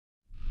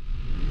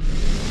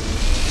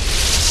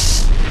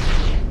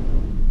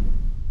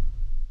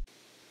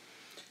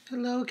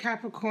Hello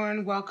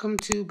Capricorn, welcome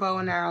to Bow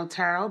and Arrow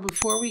Tarot.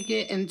 Before we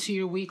get into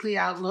your weekly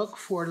outlook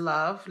for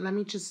love, let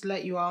me just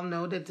let you all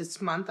know that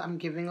this month I'm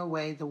giving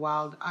away the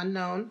Wild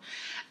Unknown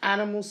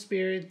Animal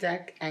Spirit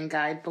Deck and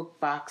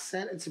Guidebook box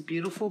set. It's a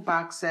beautiful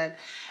box set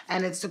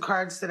and it's the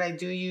cards that I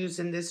do use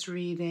in this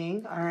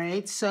reading. All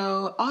right,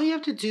 so all you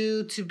have to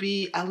do to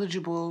be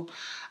eligible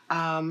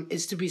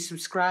is to be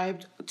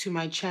subscribed to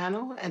my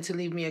channel and to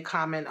leave me a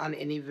comment on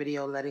any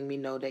video letting me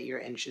know that you're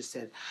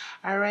interested.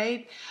 All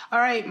right,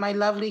 my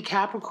lovely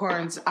Capricorns.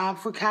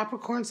 For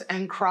Capricorns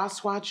and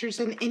cross watchers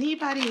and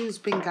anybody who's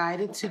been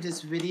guided to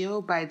this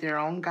video by their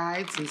own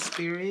guides and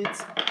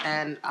spirits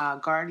and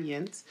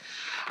guardians,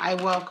 I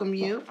welcome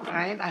you. All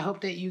right, I hope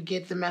that you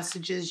get the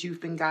messages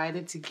you've been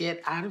guided to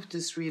get out of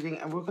this reading,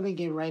 and we're going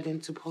to get right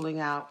into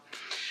pulling out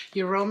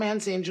your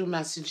romance angel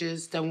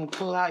messages. Then we'll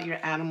pull out your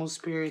animal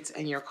spirits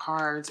and your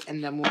cards,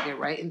 and then we'll get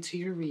right into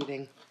your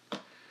reading.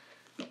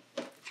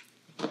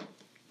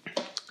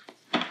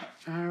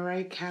 All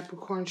right,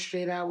 Capricorn,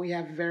 straight out, we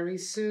have very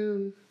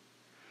soon.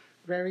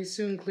 Very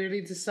soon.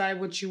 Clearly decide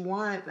what you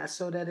want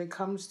so that it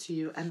comes to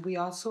you. And we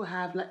also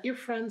have let your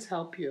friends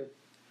help you.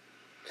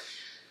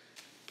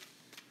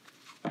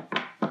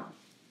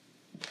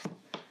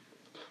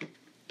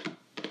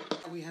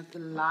 We have the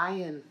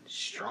Lion,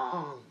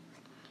 strong.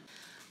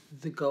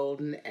 The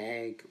Golden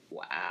Egg.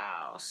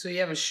 Wow. So you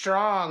have a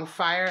strong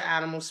fire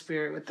animal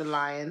spirit with the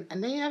Lion.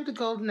 And then you have the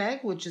Golden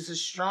Egg, which is a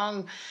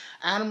strong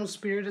animal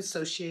spirit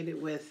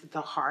associated with the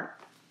heart.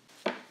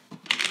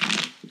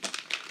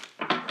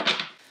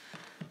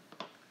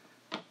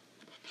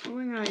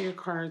 Pulling out your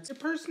cards. The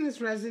person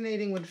is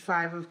resonating with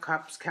Five of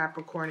Cups,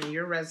 Capricorn, and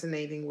you're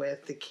resonating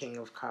with the King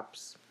of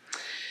Cups.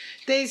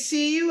 They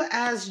see you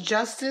as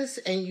justice,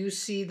 and you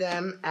see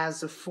them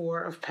as the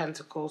Four of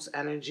Pentacles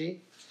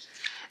energy.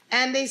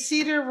 And they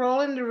see their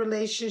role in the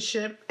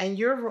relationship, and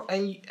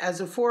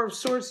as a Four of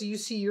Swords, you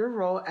see your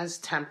role as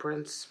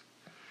temperance.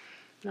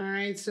 All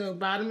right, so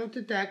bottom of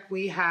the deck,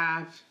 we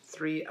have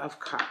Three of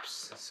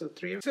Cups.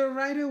 So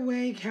right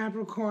away,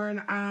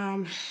 Capricorn,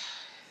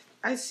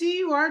 I see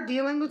you are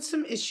dealing with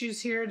some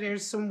issues here.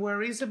 There's some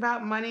worries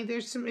about money.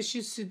 There's some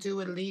issues to do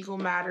with legal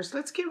matters.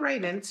 Let's get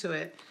right into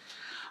it.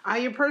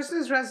 Your person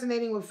is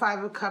resonating with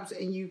Five of Cups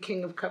and you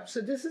King of Cups.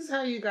 So this is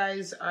how you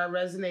guys are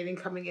resonating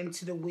coming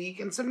into the week.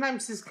 And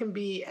sometimes this can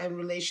be in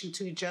relation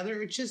to each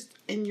other or just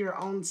in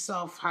your own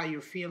self, how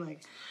you're feeling.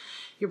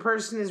 Your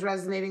person is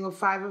resonating with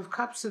Five of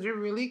Cups. So they're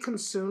really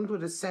consumed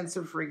with a sense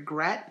of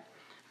regret.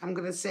 I'm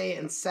going to say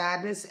and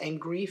sadness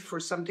and grief for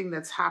something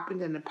that's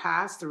happened in the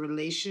past, a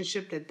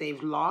relationship that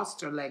they've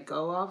lost or let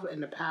go of in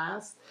the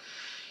past.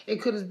 It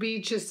could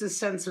be just a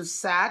sense of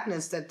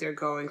sadness that they're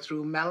going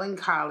through,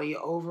 melancholy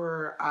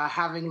over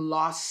having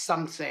lost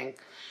something,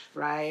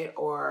 right?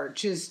 Or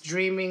just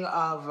dreaming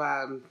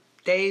of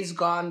days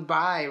gone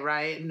by,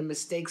 right? And the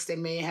mistakes they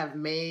may have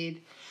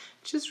made.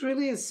 Just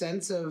really a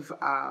sense of,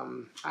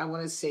 I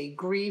want to say,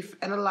 grief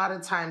and a lot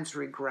of times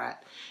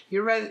regret.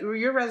 You're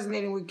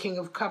resonating with King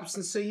of Cups,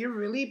 and so you're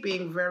really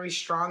being very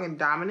strong and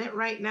dominant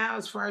right now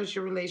as far as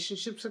your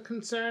relationships are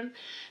concerned.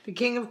 The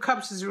King of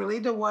Cups is really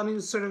the one who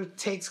sort of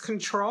takes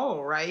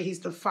control, right? He's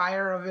the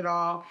fire of it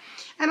all.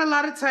 And a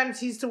lot of times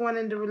he's the one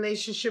in the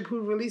relationship who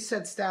really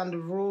sets down the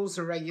rules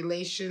and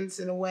regulations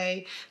in a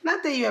way.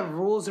 Not that you have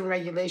rules and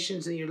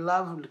regulations in your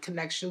love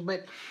connection,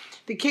 but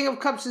the King of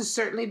Cups is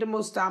certainly the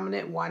most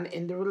dominant one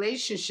in the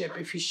relationship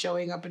if he's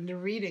showing up in the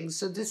reading.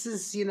 So this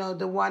is,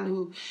 the one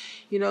who,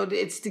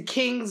 it's the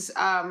King's,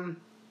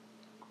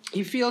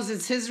 he feels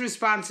it's his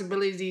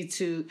responsibility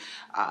to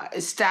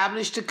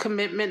establish the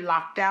commitment,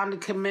 lock down the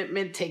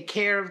commitment, take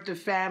care of the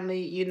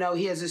family.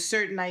 He has a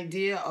certain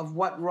idea of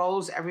what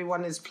roles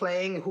everyone is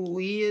playing, who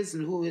he is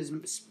and who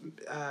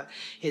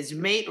his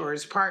mate or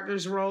his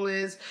partner's role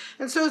is.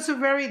 And so it's a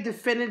very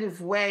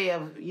definitive way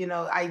of,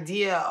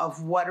 idea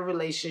of what a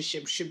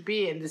relationship should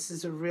be. And this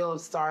is a real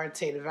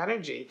authoritative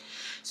energy.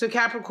 So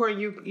Capricorn,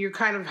 you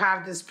kind of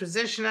have this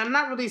position. I'm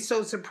not really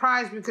so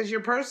surprised because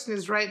your person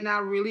is right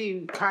now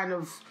really kind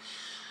of,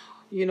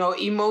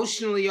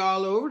 emotionally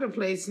all over the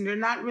place, and they're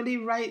not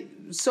really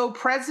so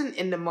present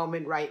in the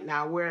moment right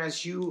now,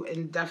 whereas you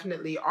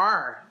definitely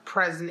are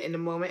present in the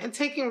moment and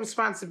taking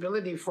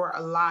responsibility for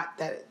a lot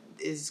that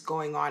is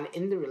going on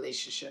in the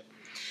relationship.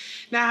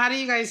 Now, how do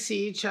you guys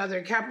see each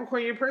other?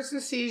 Capricorn, your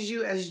person sees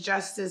you as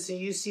justice and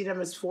you see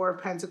them as Four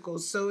of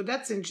Pentacles. So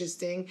that's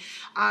interesting.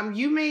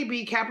 You may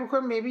be,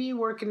 Capricorn, maybe you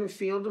work in the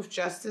field of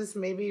justice.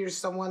 Maybe you're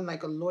someone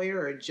like a lawyer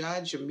or a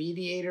judge, a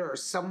mediator, or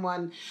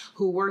someone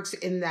who works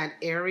in that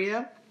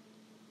area.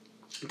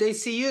 They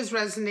see you as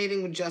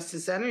resonating with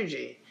justice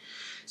energy.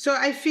 So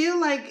I feel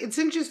like it's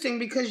interesting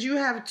because you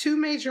have two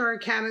major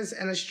arcanas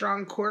and a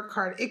strong court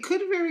card. It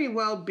could very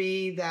well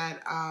be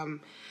that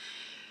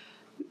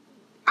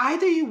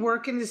either you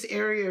work in this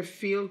area of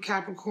field,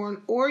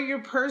 Capricorn, or your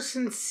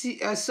person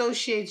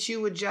associates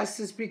you with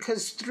justice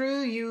because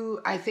through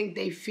you, I think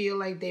they feel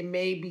like they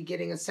may be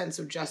getting a sense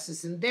of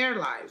justice in their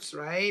lives,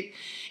 right?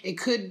 It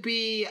could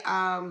be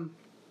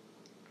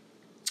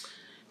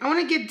I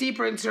want to get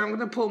deeper into it. I'm going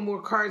to pull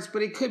more cards,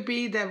 but it could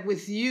be that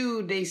with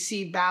you, they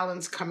see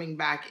balance coming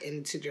back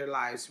into their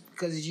lives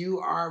because you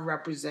are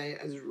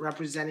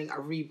representing a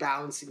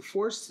rebalancing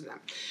force to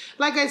them.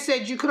 Like I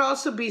said, you could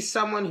also be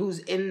someone who's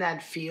in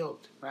that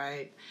field,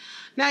 right?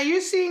 Now, you're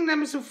seeing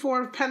them as a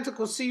Four of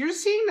Pentacles, so you're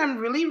seeing them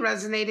really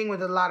resonating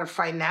with a lot of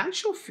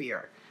financial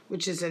fear,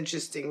 which is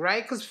interesting,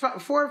 right? Because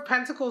Four of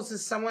Pentacles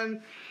is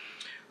someone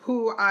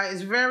who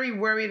is very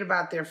worried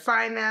about their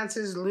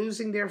finances,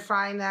 losing their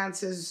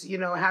finances, you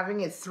know, having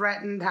it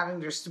threatened, having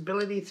their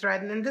stability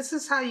threatened. And this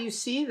is how you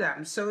see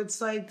them. So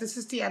it's like, this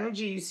is the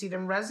energy you see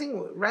them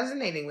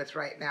resonating with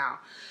right now.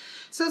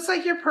 So it's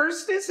like your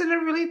person is in a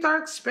really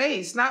dark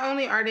space. Not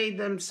only are they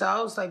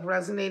themselves like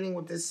resonating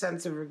with this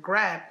sense of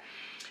regret,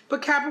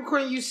 but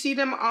Capricorn, you see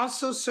them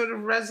also sort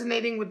of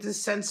resonating with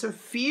this sense of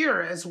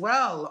fear as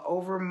well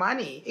over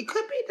money. It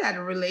could be that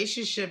a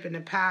relationship in the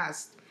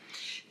past,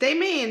 they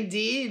may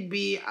indeed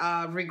be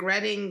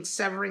regretting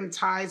severing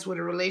ties with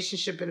a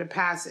relationship in the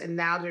past, and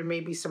now there may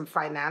be some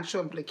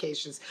financial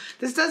implications.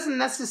 This doesn't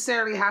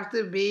necessarily have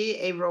to be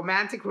a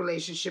romantic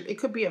relationship. It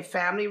could be a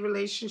family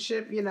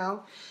relationship, you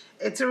know.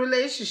 It's a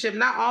relationship.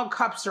 Not all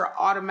cups are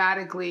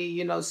automatically,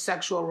 you know,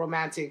 sexual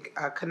romantic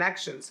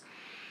connections.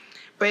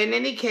 But in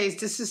any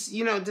case, this is,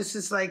 you know, this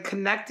is like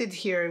connected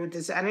here with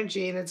this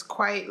energy, and it's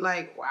quite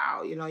like,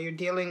 wow, you know,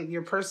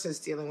 your person is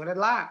dealing with a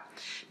lot.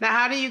 Now,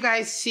 how do you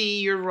guys see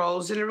your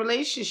roles in a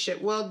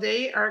relationship? Well,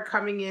 they are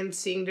coming in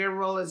seeing their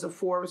role as a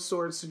Four of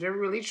Swords, so they're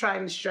really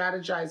trying to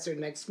strategize their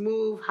next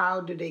move.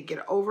 How do they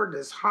get over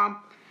this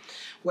hump,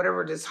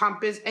 whatever this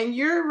hump is? And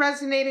you're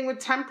resonating with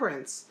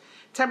Temperance.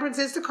 Temperance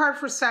is the card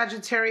for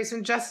Sagittarius,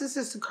 and Justice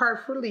is the card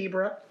for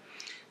Libra.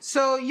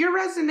 So you're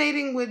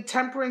resonating with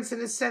Temperance in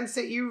the sense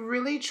that you're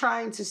really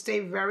trying to stay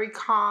very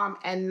calm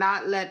and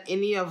not let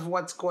any of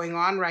what's going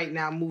on right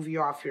now move you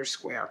off your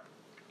square,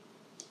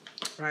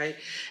 right?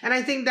 And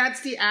I think that's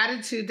the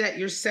attitude that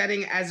you're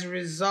setting as a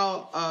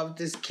result of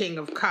this King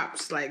of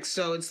Cups. Like,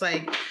 so it's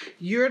like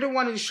you're the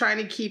one who's trying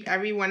to keep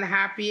everyone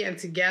happy and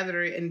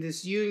together in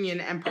this union.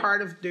 And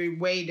part of the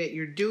way that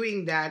you're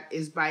doing that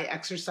is by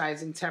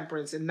exercising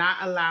temperance and not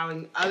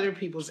allowing other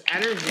people's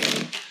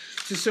energy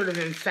to sort of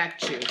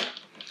infect you.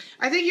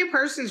 I think your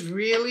person's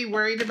really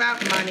worried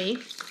about money.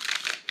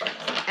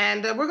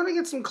 And we're going to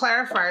get some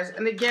clarifiers.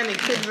 And again, it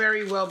could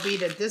very well be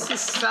that this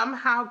is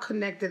somehow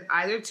connected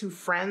either to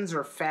friends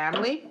or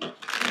family.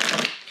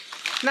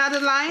 Now,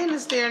 the lion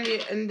is there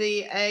and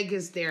the egg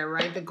is there,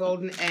 right? The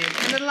golden egg.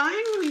 And the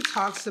lion really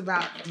talks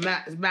about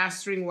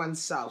mastering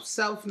oneself,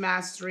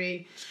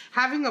 self-mastery,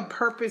 having a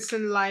purpose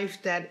in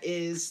life that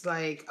is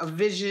like a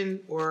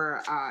vision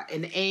or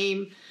an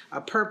aim,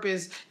 a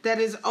purpose that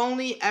is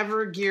only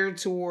ever geared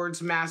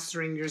towards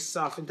mastering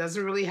yourself. It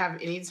doesn't really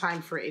have any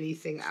time for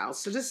anything else.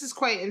 So this is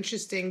quite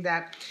interesting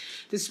that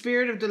the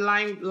spirit of the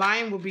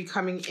lion will be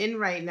coming in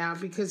right now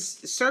because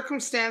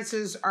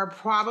circumstances are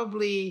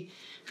probably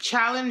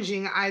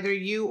challenging either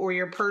you or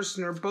your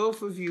person or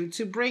both of you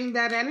to bring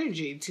that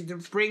energy, to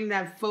bring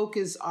that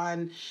focus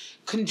on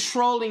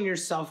controlling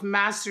yourself,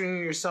 mastering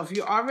yourself.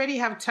 You already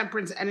have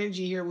Temperance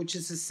energy here, which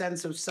is a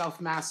sense of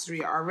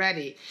self-mastery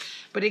already.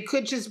 But it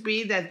could just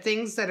be that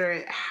things that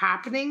are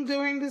happening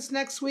during this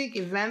next week,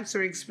 events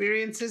or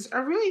experiences,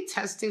 are really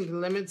testing the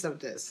limits of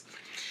this.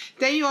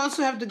 Then you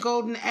also have the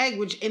golden egg,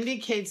 which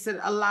indicates that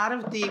a lot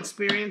of the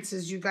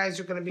experiences you guys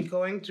are going to be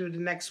going through the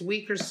next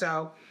week or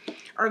so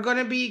are going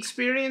to be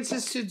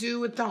experiences to do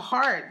with the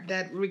heart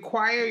that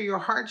require your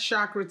heart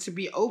chakra to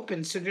be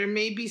open. So there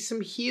may be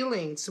some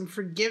healing, some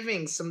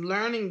forgiving, some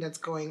learning that's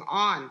going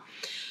on.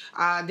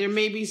 There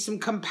may be some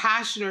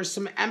compassion or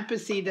some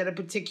empathy that a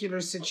particular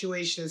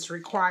situation is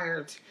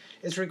requiring,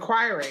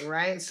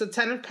 right? So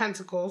 10 of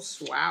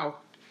Pentacles, wow.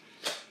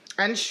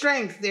 And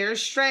strength,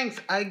 there's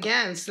strength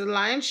again. So the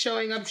lion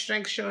showing up,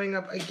 strength showing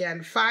up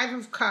again. 5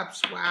 of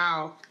Cups,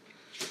 wow.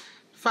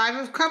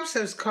 5 of Cups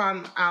has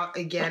come out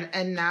again,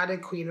 and now the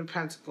Queen of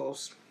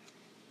Pentacles.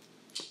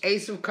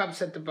 Ace of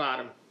Cups at the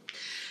bottom.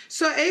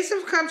 So Ace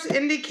of Cups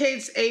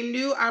indicates a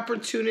new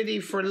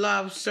opportunity for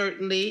love,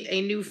 certainly,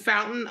 a new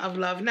fountain of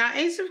love. Now,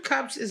 Ace of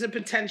Cups is a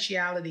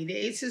potentiality. The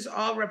aces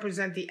all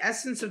represent the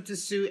essence of the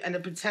suit and the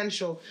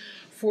potential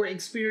for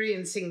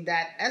experiencing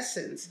that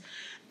essence.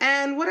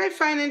 And what I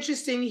find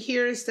interesting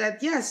here is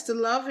that, yes, the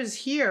love is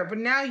here, but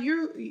now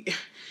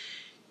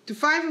the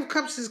 5 of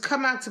Cups has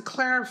come out to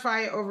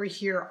clarify over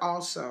here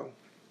also.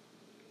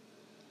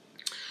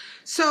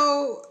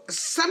 So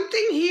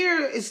something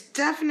here is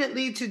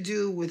definitely to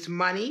do with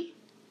money.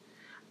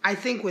 I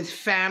think with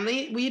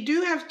family. We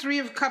do have 3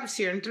 of Cups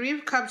here, and 3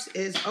 of Cups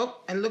is,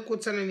 oh, and look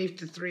what's underneath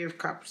the 3 of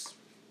Cups.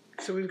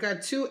 So we've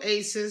got 2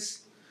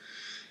 aces.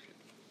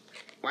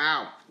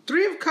 Wow.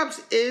 3 of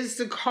Cups is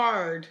the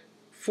card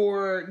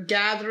for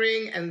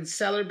gathering and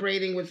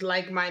celebrating with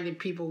like-minded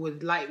people,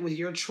 with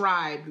your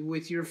tribe,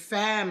 with your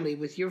family,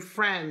 with your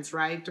friends,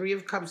 right? Three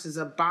of Cups is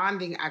a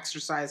bonding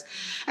exercise.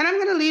 And I'm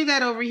going to leave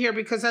that over here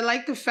because I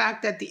like the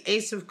fact that the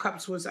Ace of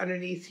Cups was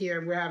underneath here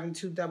and we're having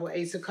two double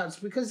Ace of Cups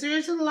because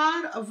there's a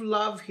lot of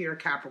love here,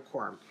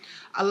 Capricorn.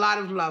 A lot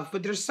of love,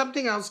 but there's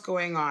something else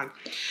going on.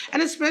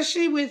 And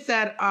especially with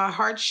that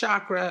heart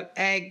chakra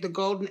egg, the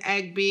golden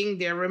egg being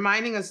there,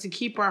 reminding us to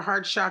keep our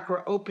heart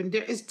chakra open.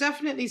 There is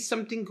definitely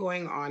something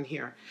going on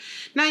here.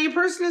 Now, your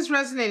person is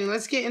resonating.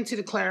 Let's get into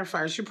the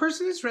clarifiers. Your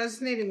person is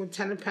resonating with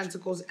 10 of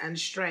Pentacles and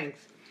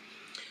strength.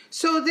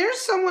 So there's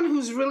someone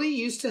who's really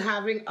used to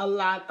having a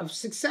lot of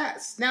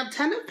success. Now,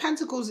 10 of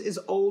Pentacles is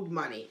old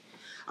money.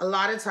 A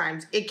lot of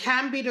times, it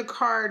can be the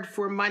card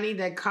for money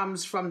that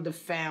comes from the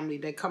family,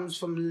 that comes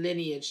from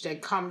lineage,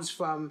 that comes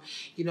from,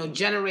 you know,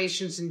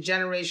 generations and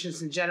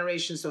generations and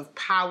generations of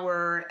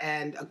power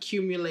and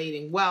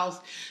accumulating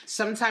wealth.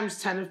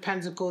 Sometimes 10 of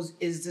Pentacles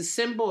is the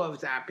symbol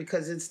of that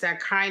because it's that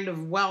kind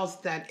of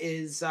wealth that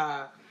is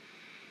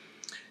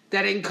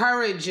that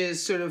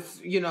encourages sort of,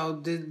 you know,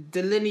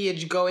 the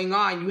lineage going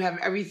on. You have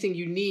everything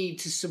you need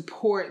to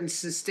support and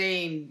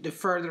sustain the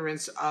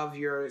furtherance of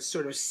your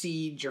sort of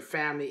seed, your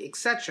family,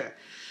 etc.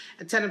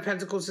 And 10 of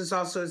Pentacles is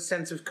also a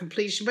sense of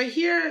completion. But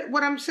here,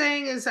 what I'm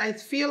saying is I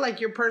feel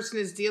like your person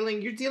is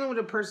you're dealing with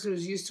a person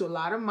who's used to a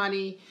lot of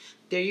money.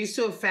 They're used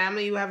to a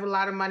family who have a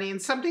lot of money.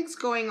 And something's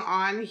going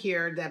on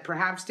here that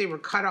perhaps they were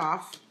cut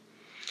off.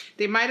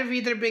 They might have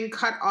either been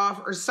cut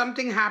off or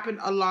something happened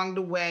along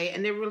the way,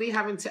 and they're really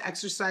having to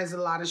exercise a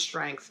lot of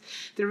strength.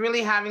 They're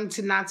really having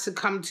to not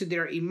succumb to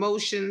their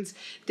emotions.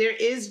 There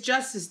is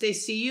justice. They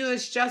see you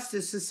as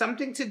justice. It's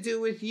something to do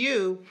with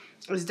you.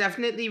 It's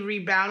definitely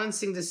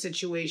rebalancing the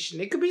situation.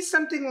 It could be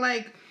something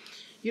like,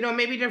 you know,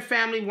 maybe their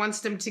family wants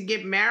them to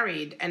get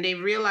married and they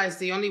realize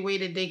the only way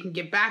that they can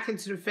get back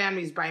into the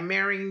family is by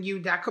marrying you.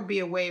 That could be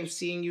a way of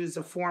seeing you as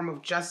a form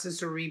of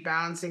justice or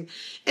rebalancing.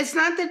 It's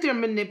not that they're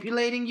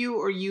manipulating you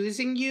or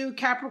using you,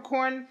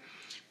 Capricorn,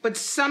 but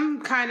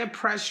some kind of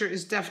pressure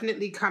is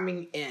definitely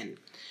coming in.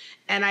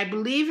 And I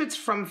believe it's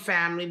from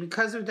family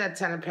because of that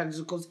 10 of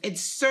Pentacles. It's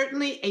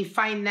certainly a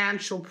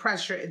financial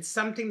pressure. It's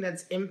something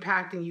that's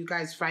impacting you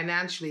guys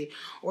financially,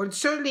 or it's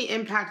certainly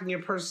impacting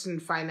your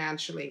person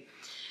financially.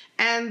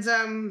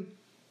 And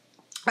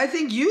I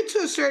think you, to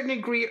a certain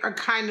degree, are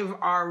kind of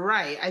all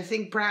right. I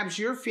think perhaps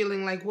you're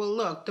feeling like, well,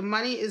 look, the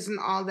money isn't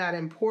all that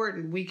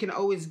important. We can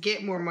always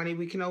get more money.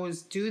 We can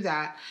always do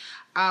that.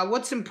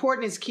 What's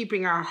important is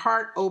keeping our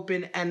heart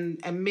open and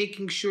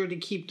making sure to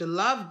keep the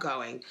love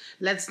going.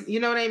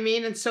 You know what I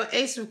mean? And so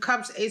Ace of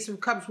Cups,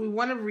 we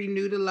want to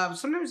renew the love.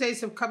 Sometimes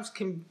Ace of Cups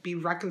can be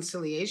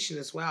reconciliation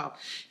as well.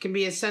 It can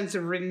be a sense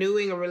of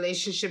renewing a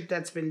relationship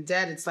that's been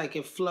dead. It's like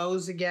it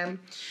flows again.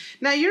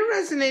 Now, you're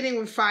resonating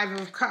with 5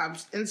 of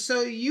Cups. And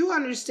so you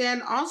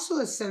understand also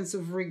a sense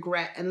of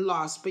regret and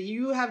loss. But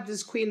you have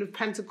this Queen of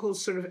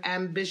Pentacles sort of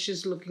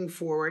ambitious, looking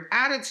forward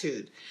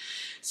attitude.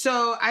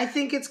 So I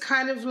think it's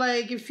kind of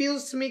like, it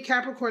feels to me,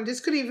 Capricorn, this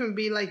could even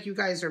be like you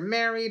guys are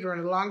married or in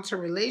a long-term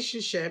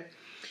relationship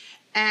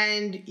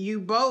and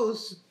you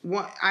both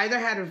either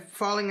had a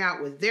falling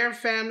out with their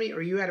family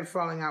or you had a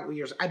falling out with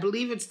yours. I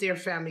believe it's their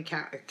family,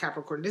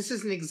 Capricorn. This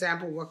is an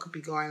example of what could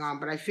be going on,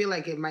 but I feel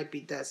like it might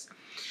be this.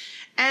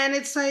 And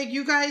it's like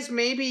you guys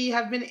maybe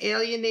have been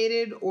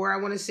alienated or I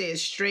want to say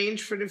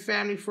estranged for the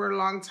family for a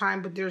long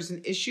time, but there's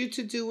an issue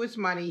to do with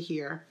money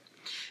here.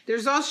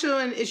 There's also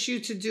an issue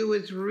to do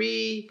with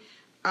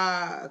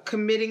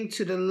committing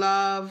to the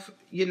love,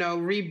 you know,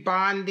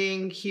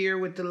 rebonding here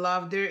with the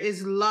love. There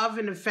is love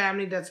in the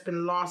family that's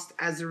been lost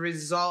as a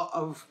result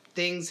of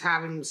things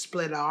having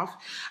split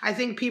off. I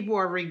think people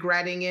are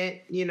regretting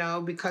it, you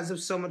know, because of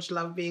so much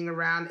love being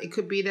around. It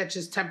could be that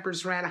just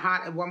tempers ran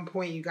hot. At one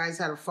point, you guys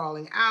had a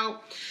falling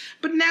out.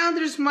 But now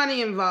there's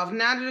money involved.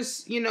 Now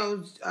there's, you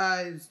know,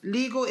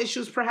 legal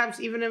issues perhaps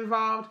even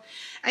involved.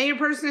 And your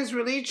person is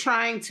really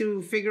trying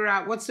to figure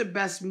out what's the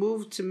best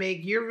move to make.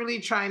 You're really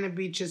trying to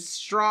be just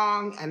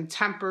strong and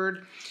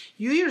tempered.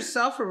 You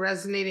yourself are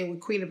resonating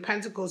with Queen of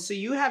Pentacles, so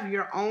you have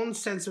your own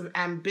sense of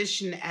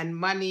ambition and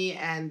money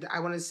and, I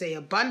want to say,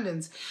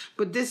 abundance.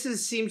 But this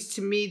seems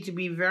to me to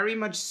be very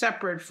much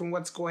separate from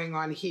what's going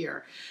on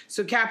here.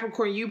 So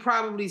Capricorn, you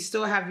probably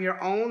still have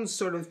your own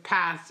sort of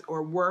path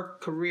or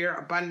work, career,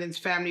 abundance,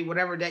 family,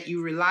 whatever that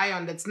you rely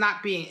on that's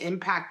not being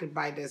impacted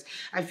by this.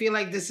 I feel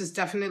like this is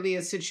definitely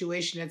a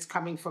situation that's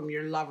coming from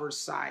your lover's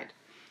side.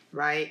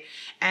 Right?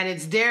 And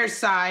it's their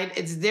side,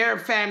 it's their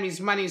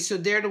family's money, so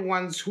they're the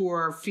ones who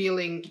are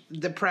feeling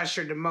the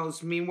pressure the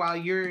most. Meanwhile,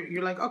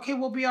 you're like, okay,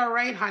 we'll be all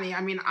right, honey.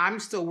 I mean, I'm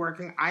still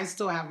working. I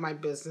still have my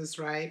business,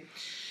 right?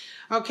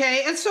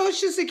 Okay, and so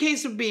it's just a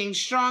case of being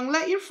strong.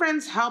 Let your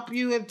friends help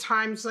you at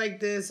times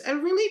like this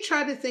and really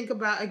try to think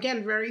about,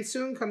 again, very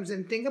soon comes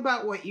in, think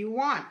about what you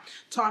want.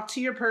 Talk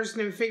to your person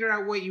and figure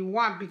out what you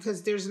want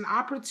because there's an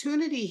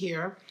opportunity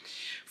here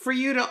for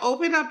you to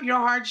open up your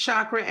heart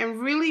chakra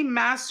and really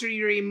master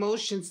your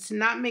emotions to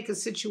not make a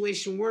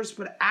situation worse,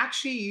 but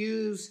actually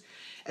use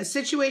a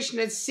situation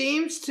that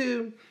seems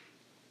to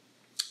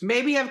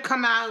maybe have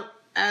come out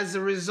as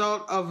a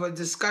result of a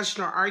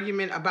discussion or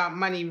argument about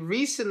money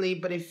recently,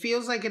 but it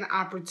feels like an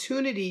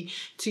opportunity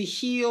to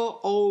heal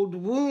old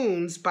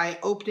wounds by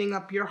opening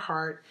up your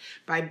heart,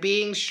 by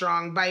being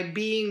strong, by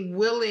being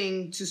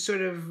willing to sort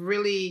of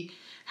really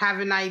have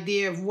an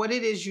idea of what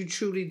it is you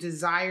truly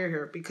desire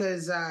here.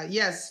 Because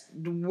yes,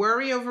 the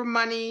worry over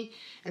money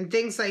and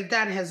things like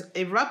that has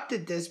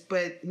erupted this,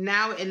 but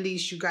now at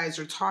least you guys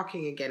are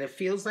talking again. It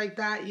feels like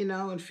that, you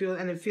know,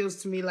 and it feels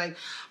to me like,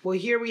 well,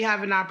 here we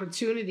have an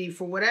opportunity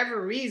for whatever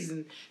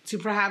reason to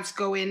perhaps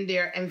go in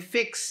there and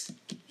fix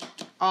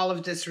all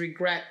of this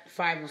regret,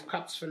 5 of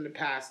Cups from the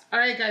past. All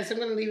right, guys, I'm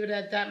going to leave it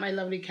at that, my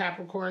lovely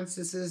Capricorns.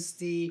 This is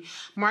the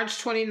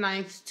March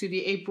 29th to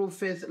the April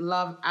 5th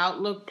Love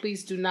Outlook.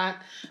 Please do not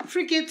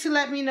forget to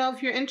let me know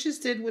if you're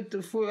interested with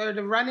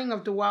the running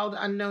of the Wild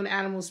Unknown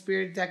Animal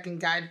Spirit Deck and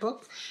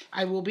Guidebook.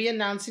 I will be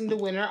announcing the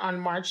winner on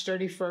March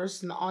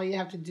 31st, and all you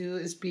have to do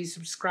is be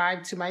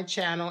subscribed to my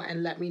channel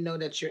and let me know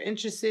that you're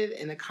interested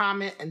in a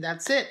comment, and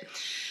that's it.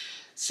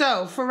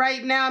 So, for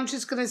right now, I'm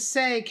just going to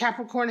say,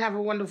 Capricorn, have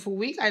a wonderful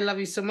week. I love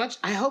you so much.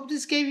 I hope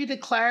this gave you the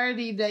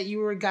clarity that you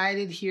were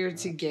guided here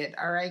to get.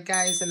 All right,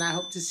 guys? And I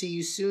hope to see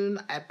you soon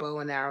at Bow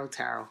and Arrow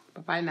Tarot.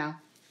 Bye-bye now.